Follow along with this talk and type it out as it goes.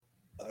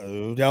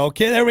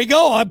Okay, there we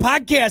go on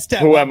podcast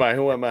time. Who am I?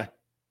 Who am I?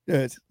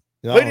 Good.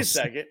 Wait a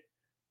second.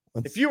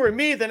 If you were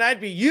me, then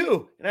I'd be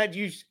you, and I'd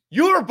use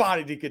your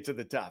body to get to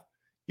the top.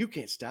 You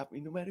can't stop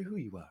me no matter who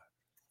you are.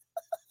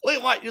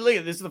 Look at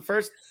this is the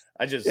first.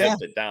 I just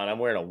zipped it down. I'm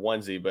wearing a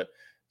onesie, but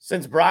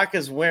since Brock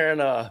is wearing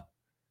a,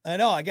 I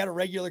know I got a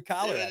regular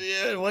collar.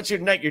 Yeah, what's your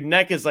neck? Your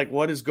neck is like,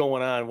 what is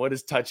going on? What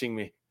is touching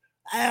me?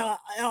 I'm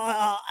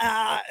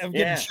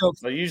getting choked.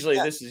 So usually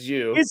this is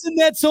you. Isn't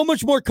that so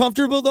much more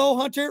comfortable though,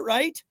 Hunter?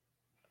 Right?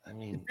 I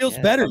mean, it feels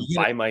better. I'm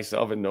by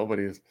myself and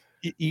nobody is.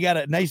 You got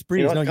a nice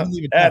breeze. You know,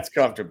 that's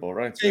comfortable,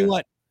 right? Tell you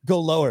what, go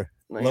lower.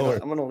 Lower.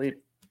 I'm gonna leave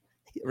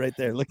right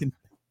there. Looking.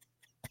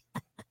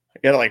 I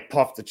gotta like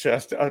puff the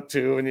chest out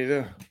too, and you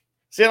do.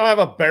 See, I don't have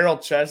a barrel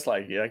chest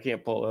like you. I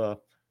can't pull it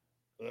up.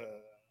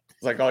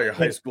 It's like all your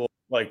high school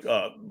like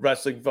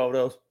wrestling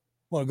photos.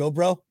 Want to go,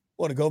 bro?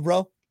 Want to go,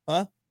 bro?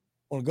 Huh?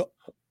 Want to go?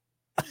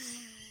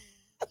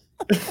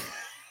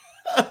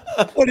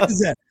 What is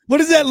that? What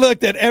is that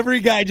look that every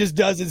guy just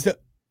does?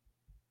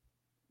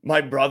 My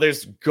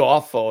brother's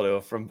golf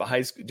photo from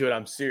high school. Dude,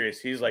 I'm serious.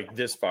 He's like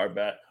this far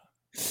back.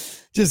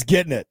 Just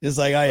getting it. It's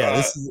like, oh yeah,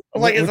 this is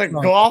like it's a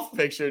golf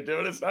picture,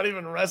 dude. It's not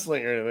even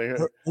wrestling or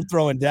anything. We're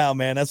throwing down,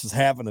 man. That's what's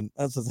happening.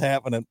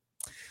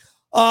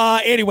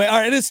 Anyway, all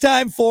right, it's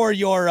time for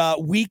your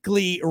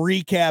weekly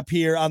recap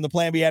here on the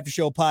Plan B After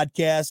Show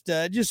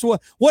podcast. Just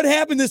what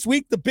happened this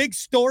week, the big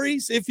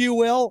stories, if you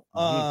will.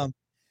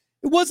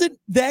 It wasn't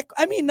that.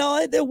 I mean,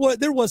 no,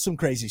 there was some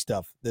crazy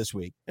stuff this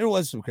week. There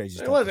was some crazy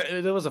stuff.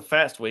 It was a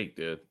fast week,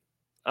 dude.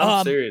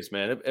 I'm serious,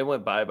 man. It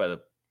went by the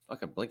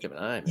fucking blink of an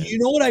eye, man. You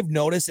know what I've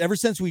noticed ever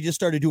since we just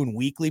started doing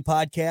weekly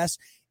podcasts?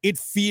 It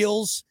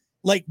feels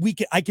like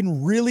I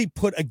can really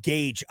put a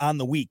gauge on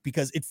the week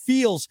because it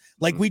feels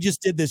like we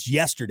just did this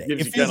yesterday.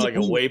 Gives it you kind of like a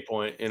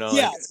waypoint, you know?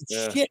 Yeah,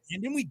 shit.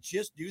 And didn't we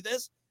just do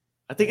this?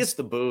 I think it's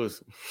the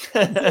booze.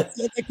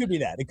 It could be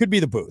that. It could be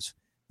the booze.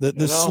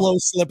 The slow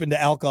slip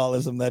into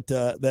alcoholism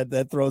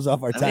that throws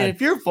off our time. I mean, if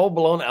you're a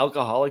full-blown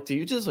alcoholic, do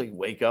you just like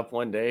wake up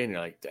one day and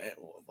you're like, damn,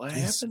 what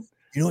happened?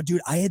 You know,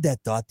 dude, I had that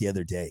thought the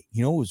other day.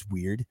 You know what was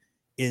weird?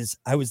 Is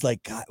I was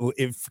like, God,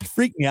 it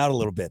freaked me out a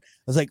little bit.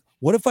 I was like,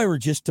 what if I were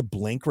just to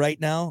blink right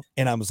now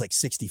and I was like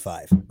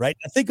 65, right?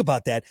 Now think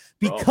about that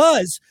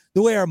because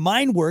the way our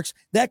mind works,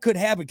 that could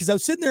happen. Because I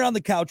was sitting there on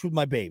the couch with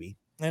my baby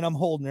and I'm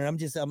holding her. I'm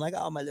like,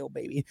 oh, my little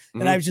baby.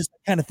 And I was just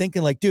kind of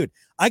thinking like, dude,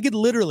 I could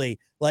literally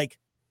like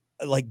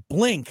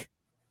blink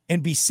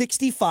and be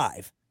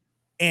 65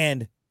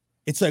 and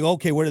it's like,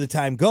 okay, where did the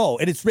time go?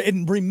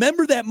 And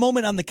remember that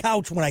moment on the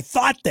couch when I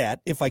thought that,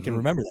 if I can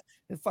remember that.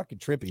 It's fucking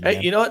trippy, man.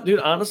 Hey, you know what, dude?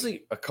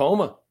 Honestly, a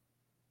coma.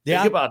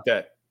 Yeah. Think about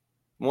that.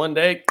 One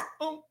day,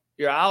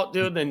 you're out,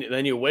 dude.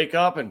 Then you wake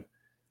up and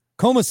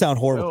comas sound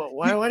horrible.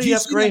 Why do you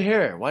have gray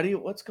hair?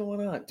 What's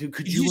going on? Dude,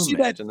 could you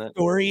imagine that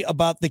story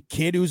about the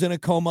kid who's in a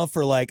coma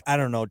for like, I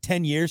don't know,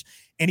 10 years?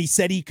 And he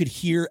said he could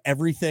hear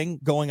everything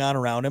going on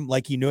around him.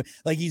 Like he knew it.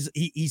 Like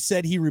he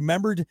said he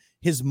remembered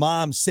his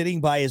mom sitting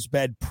by his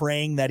bed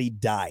praying that he'd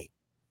die.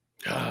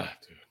 God,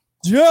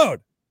 dude,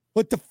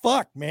 what the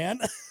fuck, man?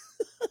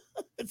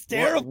 It's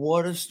terrible.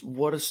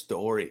 What a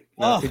story.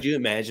 Now, could you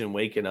imagine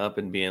waking up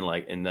and being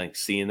like, and like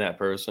seeing that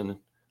person?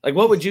 Like,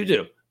 what would you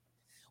do?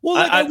 Well,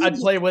 I'd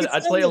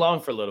play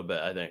along for a little bit,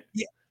 I think.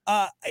 Yeah.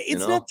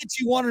 It's not that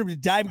she wanted him to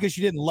die because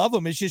she didn't love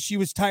him. It's just she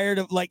was tired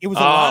of like it was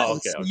a lot.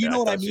 Okay. You know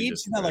what I mean?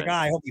 She's not like,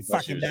 I hope you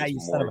fucking die. You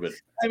son of a.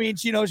 I mean,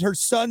 she knows her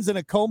son's in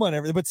a coma and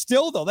everything, but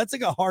still, though, that's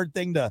like a hard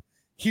thing to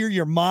hear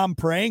your mom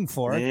praying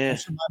for. Yeah.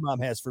 That's what my mom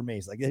has for me.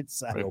 It's like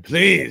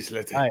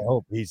I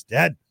hope he's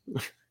dead.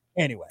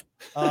 Anyway,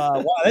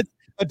 wow, that's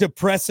a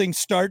depressing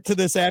start to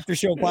this after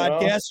show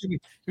podcast. Should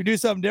we do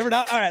something different?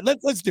 All right,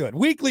 let's do it.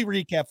 Weekly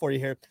recap for you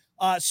here.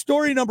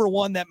 Story number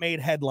one that made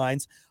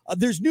headlines.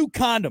 There's new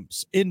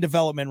condoms in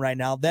development right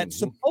now that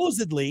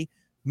supposedly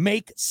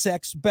make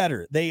sex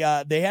better. They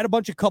had a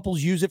bunch of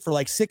couples use it for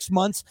like 6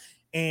 months.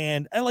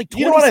 And like,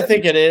 you know what I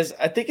think it is?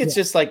 I think it's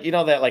just like, you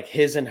know, that like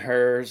his and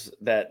hers,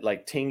 that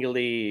like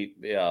tingly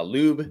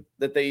lube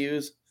that they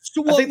use.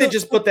 So, I think they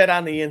just put that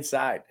on the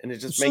inside and it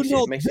just makes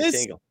it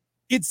tingle.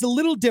 It's a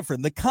little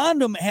different. The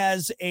condom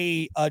has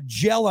a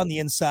gel on the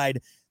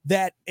inside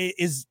that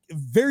is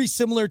very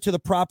similar to the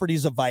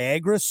properties of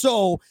Viagra.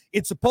 So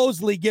it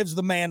supposedly gives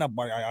the man a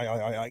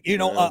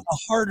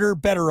harder,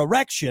 better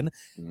erection.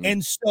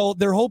 And so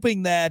they're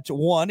hoping that,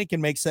 one, it can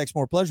make sex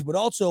more pleasurable, but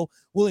also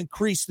will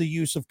increase the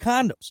use of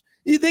condoms.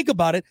 You think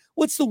about it.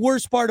 What's the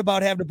worst part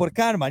about having to put a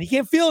condom on? You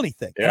can't feel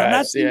anything. Yeah, I'm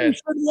not saying you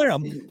shouldn't wear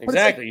them.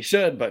 Exactly. You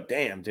should, but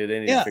damn, dude,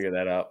 they need to figure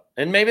that out.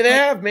 And maybe they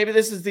have. Maybe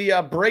this is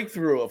the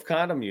breakthrough of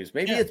condom use.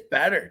 Maybe it's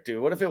better,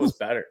 dude. What if it was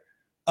better?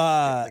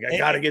 I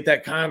got to get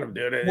that condom,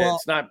 dude.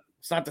 It's not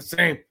the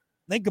same.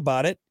 Think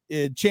about it.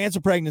 Chance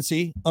of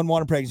pregnancy,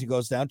 unwanted pregnancy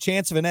goes down.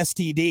 Chance of an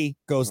STD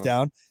goes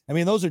down. I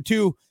mean, those are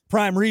two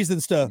prime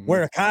reasons to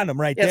wear a condom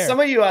right there.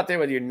 Some of you out there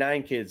with your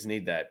 9 kids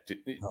need that.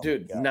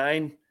 Dude,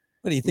 9.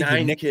 What do you think?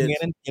 9 Nick kids.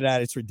 Cannon? Get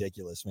out. It's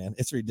ridiculous, man.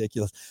 It's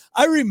ridiculous.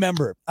 I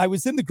remember I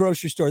was in the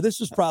grocery store. This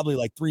was probably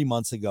like 3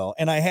 months ago.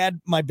 And I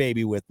had my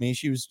baby with me.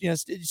 She was,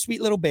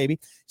 sweet little baby.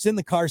 She's in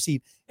the car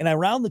seat. And I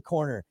round the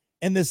corner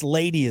and this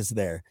lady is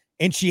there.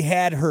 And she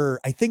had her,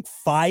 I think,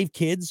 5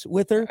 kids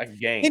with her. A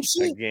gang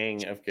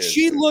of kids.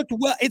 She looked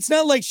well. It's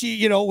not like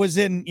she, was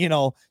in,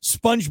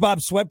 SpongeBob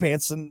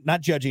sweatpants, and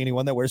not judging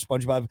anyone that wears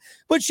SpongeBob,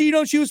 but she,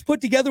 she was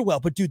put together well.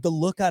 But dude, the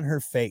look on her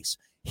face.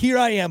 Here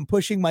I am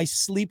pushing my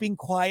sleeping,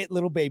 quiet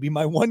little baby,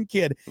 my one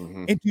kid,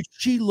 and dude,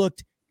 she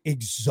looked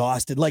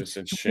exhausted, like just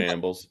in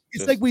shambles.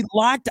 It's like we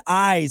locked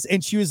eyes,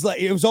 and she was like,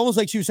 it was almost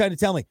like she was trying to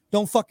tell me,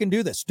 "Don't fucking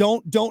do this.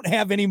 Don't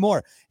have any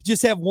more.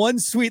 Just have one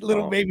sweet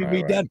little baby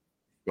be done."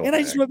 And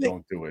I just went,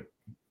 don't do it.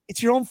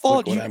 It's your own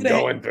fault. Look what I'm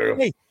going through.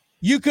 Hey,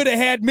 you could have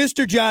had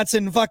Mr.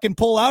 Johnson fucking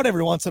pull out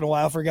every once in a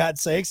while, for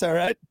God's sakes. All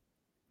right.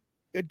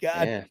 Good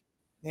God. Yeah.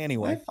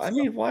 Anyway, I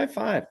mean, why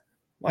 5?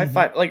 Why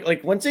 5?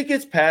 Like once it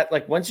gets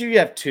like once you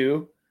have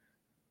 2,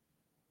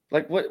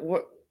 like what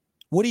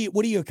are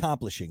you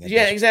accomplishing?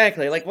 Yeah,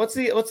 exactly. Like what's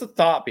the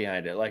thought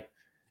behind it?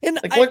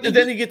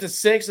 Then you get to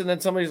 6, and then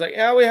somebody's like,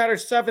 "Yeah, we had our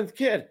 7th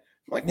kid." I'm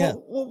like,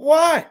 well,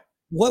 why?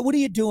 What are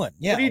you doing?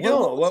 Yeah, what are you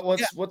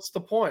doing? What's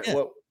the point? Yeah.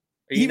 What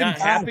are you not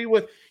happy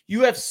with?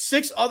 You have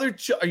 6 other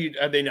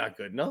are they not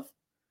good enough?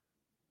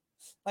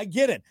 I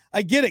get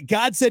it.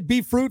 God said,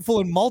 "Be fruitful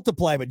and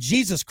multiply," but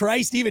Jesus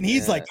Christ, even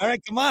He's like, "All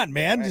right, come on,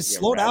 man, just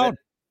slow down.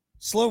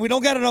 We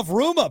don't got enough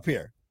room up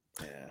here."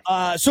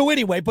 Yeah. So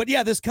anyway, but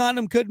yeah, this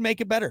condom could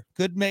make it better.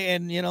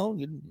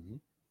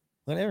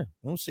 Whatever.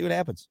 We'll see what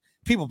happens.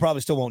 People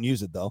probably still won't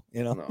use it though.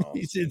 No.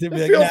 It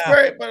feels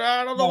great, but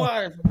I don't know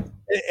why.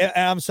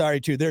 I'm sorry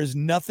too. There's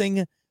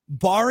nothing,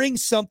 barring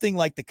something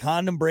like the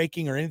condom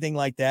breaking or anything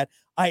like that.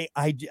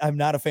 I'm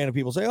not a fan of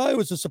people say, "Oh, it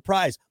was a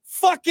surprise."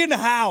 Fucking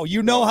how?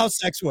 You know how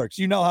sex works.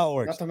 You know how it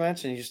works. Not to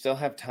mention, you still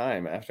have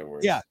time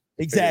afterwards. Yeah,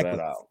 exactly.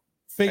 Figure it out.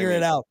 Figure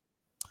it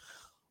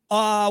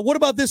out. What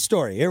about this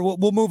story? Here,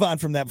 we'll move on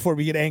from that before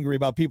we get angry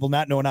about people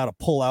not knowing how to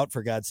pull out,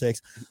 for God's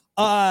sakes.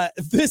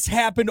 This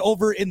happened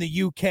over in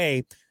the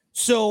UK.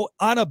 So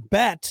on a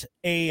bet,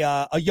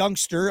 a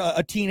youngster,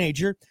 a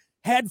teenager,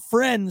 had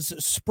friends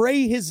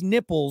spray his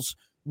nipples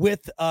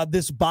with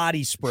this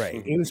body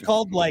spray. It was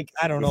called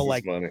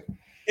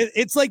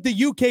it's like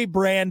the UK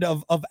brand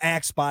of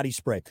Axe body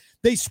spray.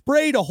 They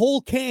sprayed a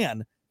whole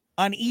can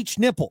on each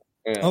nipple.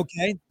 Yeah.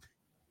 Okay.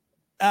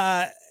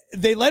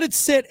 They let it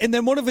sit, and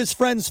then one of his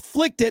friends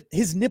flicked it.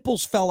 His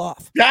nipples fell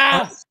off.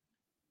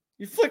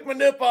 You flicked my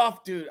nip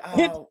off, dude.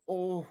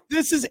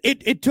 This is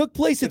it. It took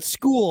place at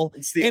school.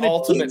 It's the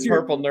ultimate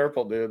purple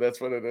nurple, dude. That's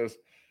what it is.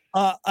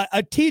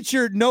 A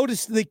teacher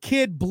noticed the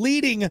kid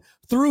bleeding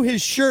through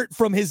his shirt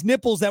from his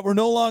nipples that were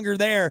no longer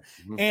there.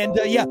 And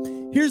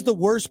here's the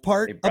worst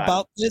part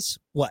about this.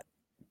 What?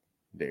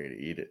 Dare to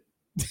eat it.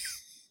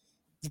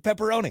 It's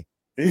pepperoni.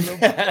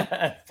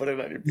 Put it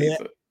on your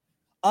pizza.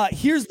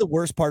 Here's the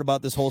worst part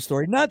about this whole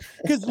story. Not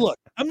because, look,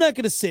 I'm not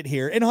going to sit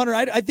here. And Hunter,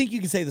 I think you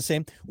can say the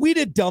same. We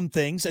did dumb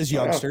things as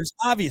youngsters,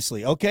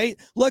 obviously. Okay.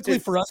 Luckily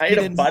for us, I had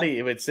a buddy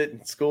who would sit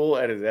in school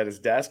at his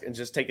desk and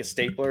just take a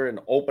stapler and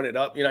open it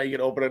up. You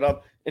can open it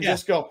up and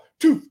just go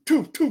toof,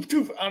 toof, toof,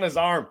 toof on his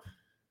arm.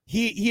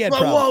 He had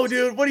problems. Whoa,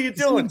 dude, what are you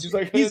doing? He's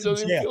like, he's in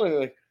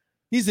jail.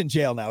 He's in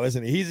jail now,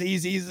 isn't he?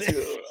 He's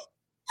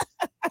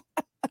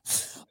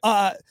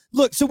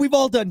look, so we've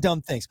all done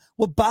dumb things.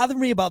 What bothered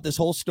me about this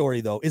whole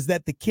story, though, is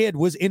that the kid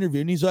was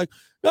interviewed and he's like,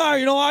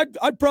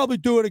 I'd probably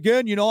do it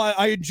again.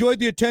 I enjoyed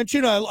the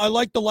attention. I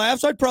like the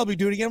laughs. I'd probably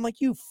do it again. I'm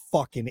like, you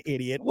fucking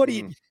idiot. What are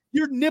you?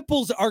 Your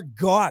nipples are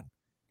gone.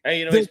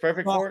 Hey, it's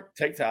perfect for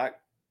TikTok.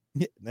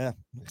 Yeah.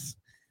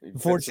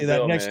 Unfortunately,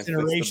 that next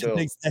generation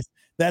thinks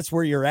that's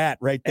where you're at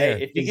right there.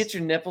 Hey, if you get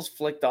your nipples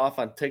flicked off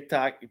on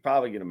TikTok, you're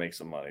probably going to make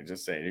some money.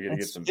 Just saying. You're going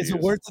to get some views. Is it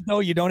worth it, though?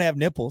 You don't have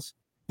nipples.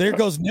 There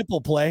goes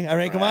nipple play. All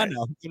right, come on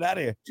now. Get out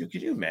of here. Dude,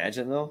 could you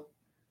imagine, though?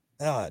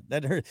 Oh,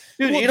 that hurt.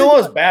 Dude, you know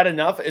what was bad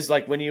enough is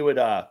like when you would,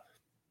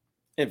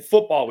 in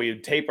football, we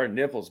would tape our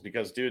nipples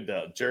because, dude,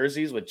 the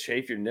jerseys would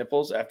chafe your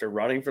nipples after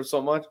running for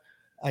so much.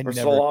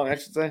 So long, I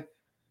should say.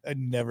 I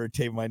never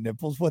tape my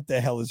nipples. What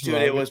the hell is wrong?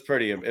 Dude, it was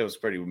pretty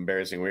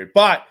embarrassing weird.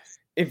 But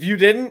if you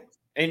didn't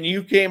and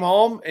you came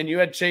home and you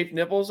had chafed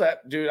nipples,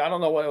 dude, I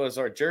don't know what it was,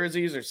 or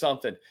jerseys or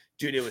something.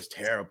 Dude, it was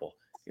terrible.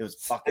 It was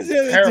fucking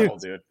terrible,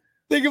 dude.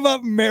 Think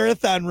about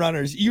marathon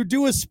runners. You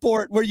do a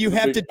sport where you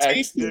have to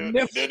tape your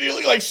nipples. Dude, you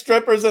look like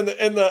strippers in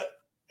the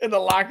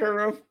locker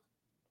room.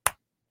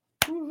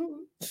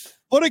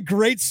 What a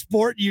great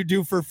sport you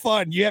do for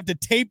fun. You have to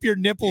tape your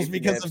nipples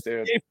because of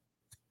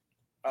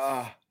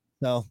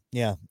So,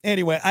 yeah.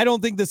 Anyway, I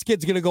don't think this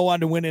kid's going to go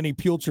on to win any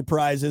Pulitzer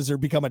Prizes or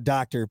become a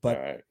doctor,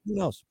 but who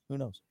knows? Who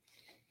knows?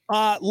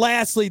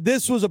 Lastly,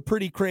 this was a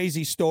pretty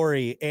crazy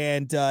story,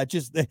 and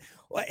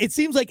it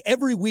seems like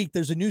every week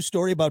there's a new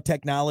story about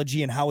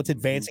technology and how it's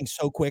advancing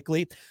so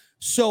quickly.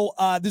 So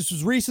this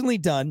was recently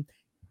done.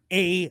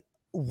 A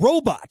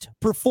robot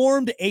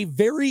performed a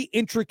very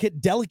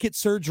intricate, delicate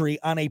surgery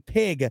on a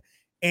pig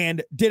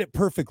and did it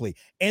perfectly.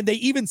 And they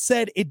even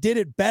said it did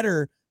it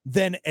better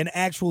than an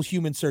actual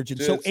human surgeon.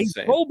 Dude, so a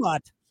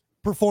robot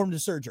performed a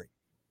surgery.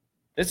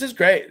 This is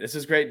great. This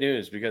is great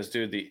news because,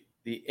 dude,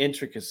 the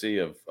intricacy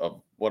of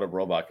what a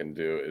robot can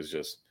do is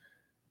just.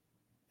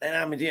 And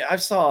I mean, I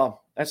saw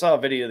a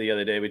video the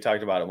other day. We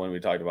talked about it when we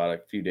talked about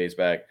it a few days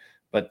back.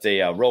 But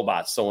the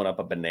robot sewing up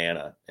a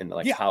banana and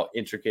how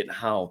intricate and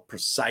how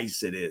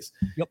precise it is.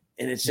 Yep.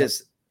 And it's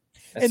just.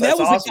 And that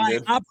was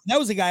awesome, that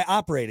was a guy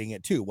operating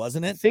it too,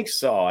 wasn't it? I think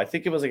so. I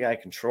think it was a guy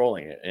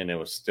controlling it, and it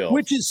was still,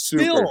 which is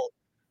still,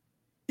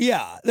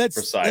 that's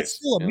precise. That's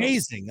still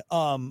amazing.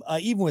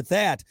 Even with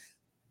that,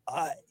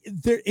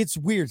 it's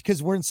weird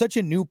because we're in such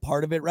a new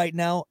part of it right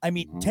now. I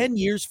mean, 10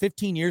 years,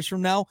 15 years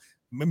from now,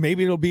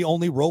 maybe it'll be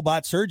only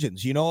robot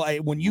surgeons.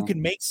 When you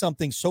can make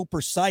something so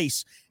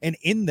precise and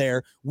in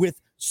there with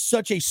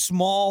such a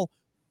small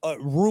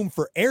room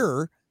for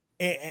error.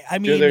 I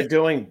mean, they're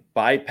doing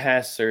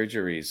bypass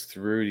surgeries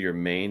through your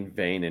main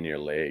vein in your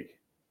leg.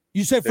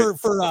 You said for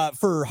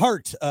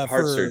heart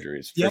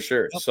surgeries for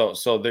sure. Yep.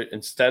 So they're,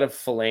 instead of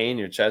filleting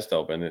your chest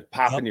open and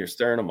popping your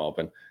sternum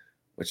open,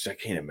 which I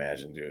can't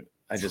imagine, dude.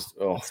 I just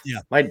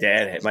my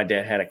dad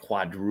had a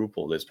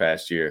quadruple this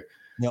past year.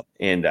 Yep.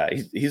 And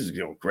he's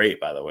doing great,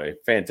 by the way.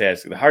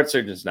 Fantastic. The heart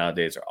surgeons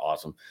nowadays are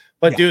awesome.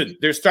 But dude,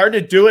 they're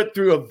starting to do it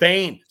through a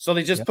vein. So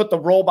they just put the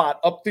robot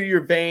up through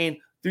your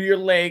vein, through your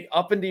leg,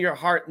 up into your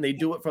heart, and they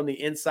do it from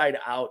the inside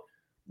out.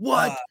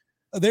 What?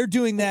 They're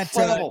doing that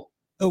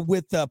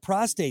with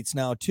prostates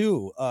now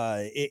too.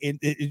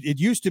 It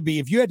used to be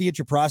if you had to get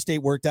your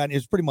prostate worked on,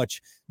 it's pretty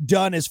much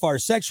done as far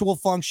as sexual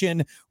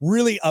function.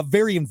 Really, a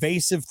very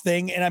invasive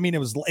thing, and I mean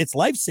it's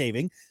life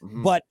saving.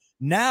 But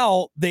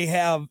now they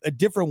have a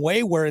different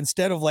way where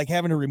instead of like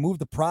having to remove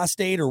the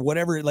prostate or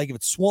whatever, like if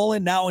it's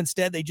swollen, now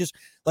instead they just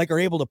like are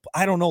able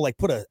to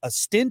put a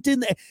stent in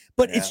there.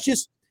 But it's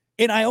just.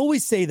 And I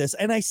always say this,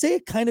 and I say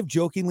it kind of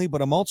jokingly,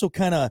 but I'm also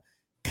kind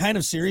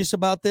of serious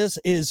about this,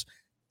 is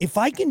if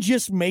I can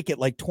just make it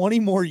like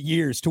 20 more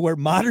years to where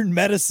modern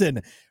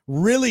medicine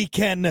really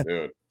can,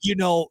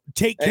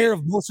 take care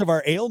of most of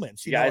our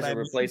ailments. Guys are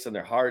replacing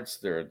their hearts.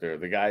 They're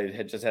the guy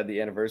had just had the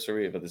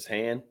anniversary of his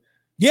hand.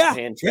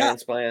 Hand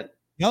transplant.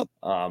 Yep.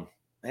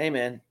 Hey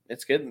man,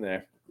 it's getting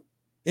there.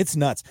 It's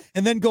nuts.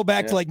 And then go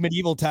back to like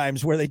medieval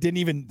times where they didn't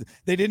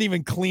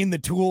even clean the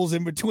tools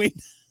in between.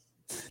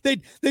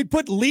 They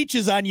put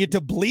leeches on you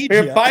to bleed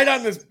you. Bite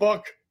on this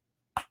book.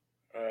 All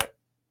right.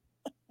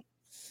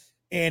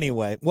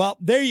 Anyway, well,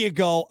 there you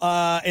go.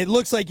 It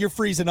looks like you're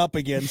freezing up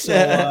again.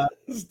 So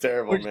this is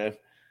terrible, man.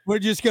 We're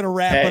just gonna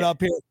wrap it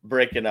up here.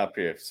 Breaking up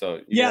here. So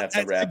you have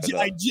to wrap it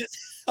up.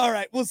 All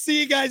right. We'll see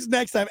you guys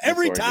next time.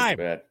 Every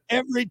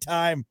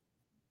time.